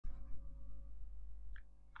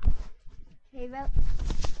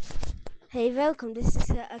Hey, welcome. This is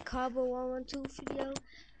a Carbo 112 video,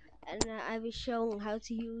 and I will show how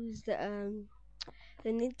to use the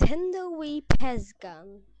Nintendo Wii PES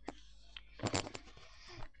gun.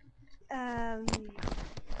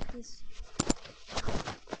 This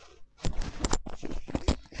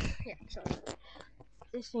yeah, sorry.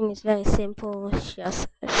 This thing is very simple. It's just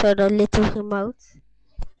show the little remote,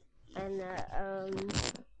 and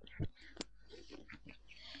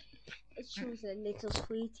it shows the little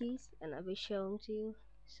sweeties, and I will show them to you.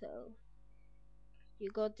 So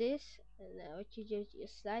you got this, and what you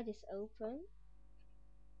just slide this open.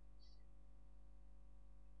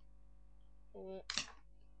 Uh,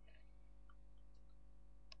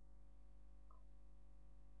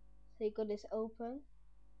 So you got this open,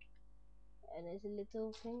 and there's a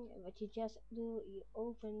little thing. And what you just do, you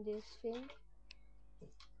open this thing,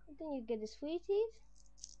 and then you get the sweeties.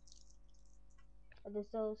 And there's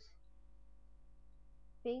those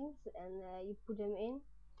things, and you put them in.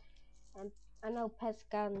 And I know PES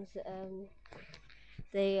guns,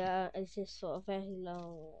 they exist for very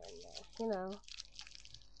long, and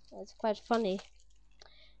it's quite funny.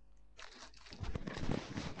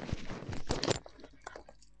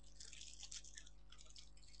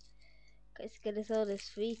 Cause get us all the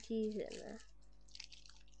sweeties, and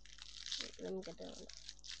let me get that one.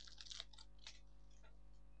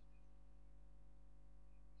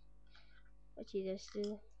 What you just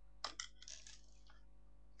do.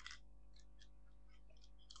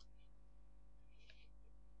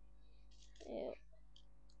 Yeah,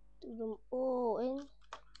 do them all in.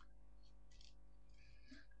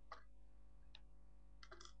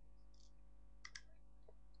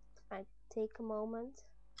 I take a moment.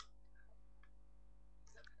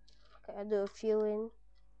 Okay, I do a few in,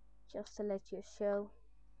 just to let you show.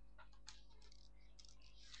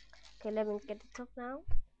 Okay, let me get the top now.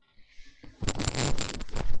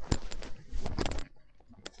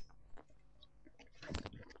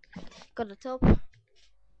 Got the top.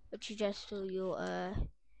 What you just do, you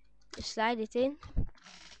just slide it in,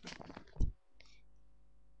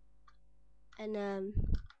 and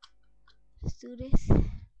let's do this.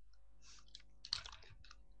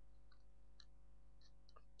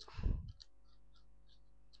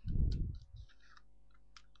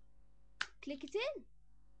 Click it in.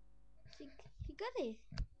 You got it.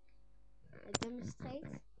 I demonstrate.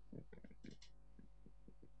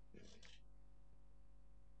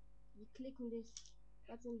 You click on this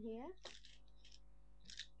button here,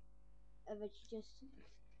 and what you just do,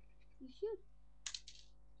 you shoot.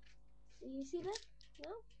 Do you see that?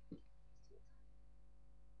 No?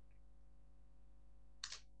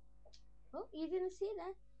 Oh, you didn't see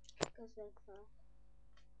that? Because that's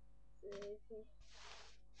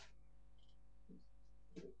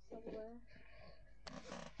somewhere.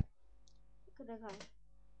 Look at that guy.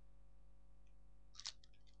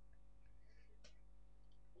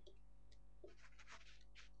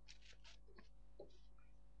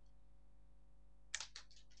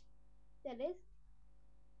 That is.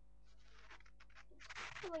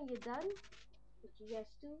 And when you're done, what you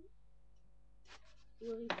just do,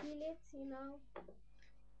 you refill it,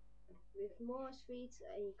 with more sweets,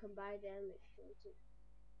 and you can buy them if you want to.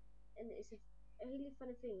 And it's a really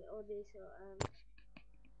funny thing. All this,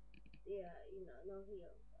 yeah, no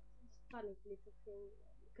here. It's funny little thing.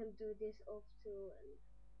 You can do this off too,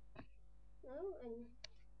 and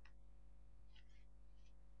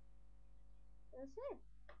that's it.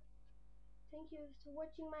 Thank you for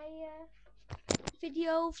watching my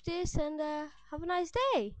video of this, and have a nice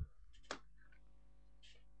day.